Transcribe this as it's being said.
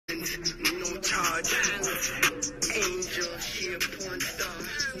no charge. Angel, she a porn star.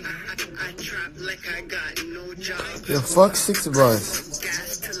 I trap like I got no job. Yo, fuck 6ixbuzz.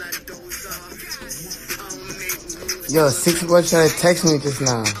 Gas till I doze off. Yo, 6ixbuzz tried to text me just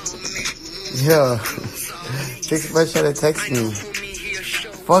now. Yo, 6ixbuzz tried to text me.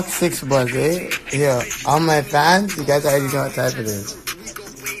 Fuck 6ixbuzz, eh? Yo, all my fans, you guys already know what type it is.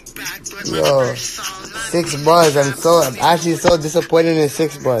 Yo, 6ixbuzz, I'm actually so disappointed in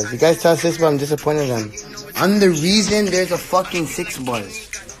 6ixbuzz. You guys tell 6ixbuzz I'm disappointed in him. I'm the reason there's a fucking 6ixbuzz.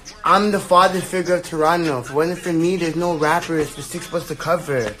 I'm the father figure of Toronto. If it wasn't for me, there's no rappers for 6ixbuzz to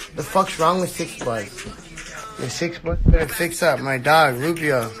cover. The fuck's wrong with 6ixbuzz? Yo, 6ixbuzz better fix up. My dog,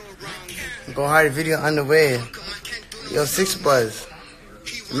 Rubio. Go hard video on the way. Yo, 6ixbuzz.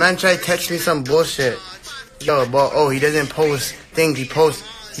 The man tried to text me some bullshit. Yo, but he doesn't post things. He posts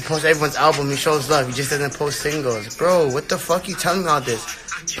everyone's album. He shows love. He just doesn't post singles. Bro, what the fuck you telling me all this?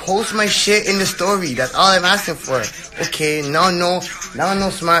 Post my shit in the story. That's all I'm asking for. Okay, now no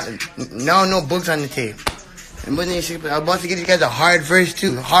Booggz on the tape. I'm about to give you guys a hard verse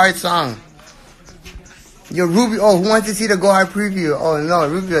too. Hard song. Yo, Rubio, who wants to see the Go Hard preview? Oh no,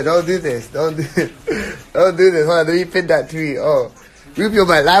 Rubio, don't do this. Don't do this. Don't do this. Hold on, let me fit that tweet. Oh, Rubio,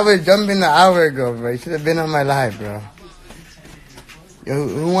 my live was jumping an hour ago, bro. You should have been on my live, bro. Yo,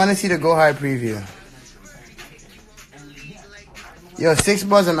 who want to see the Go Hard preview? Yo,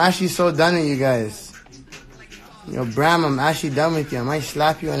 6ixbuzz, I'm actually so done with you guys. Yo, Bram, I'm actually done with you. I might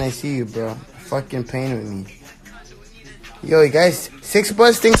slap you when I see you, bro. Fucking playing with me. Yo, you guys,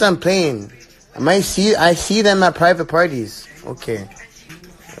 6ixbuzz thinks I'm playing. I see them at private parties. Okay.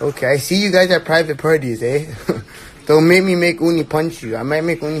 Okay, I see you guys at private parties, eh? Don't make me make Uni punch you. I might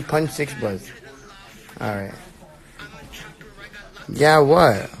make Uni punch 6ixbuzz. Alright. Yeah,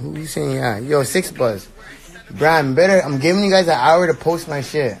 what? Who you saying yeah? Yo, 6ixbuzz. Bram, I'm giving you guys an hour to post my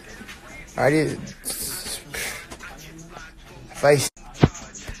shit. Alrighty. If I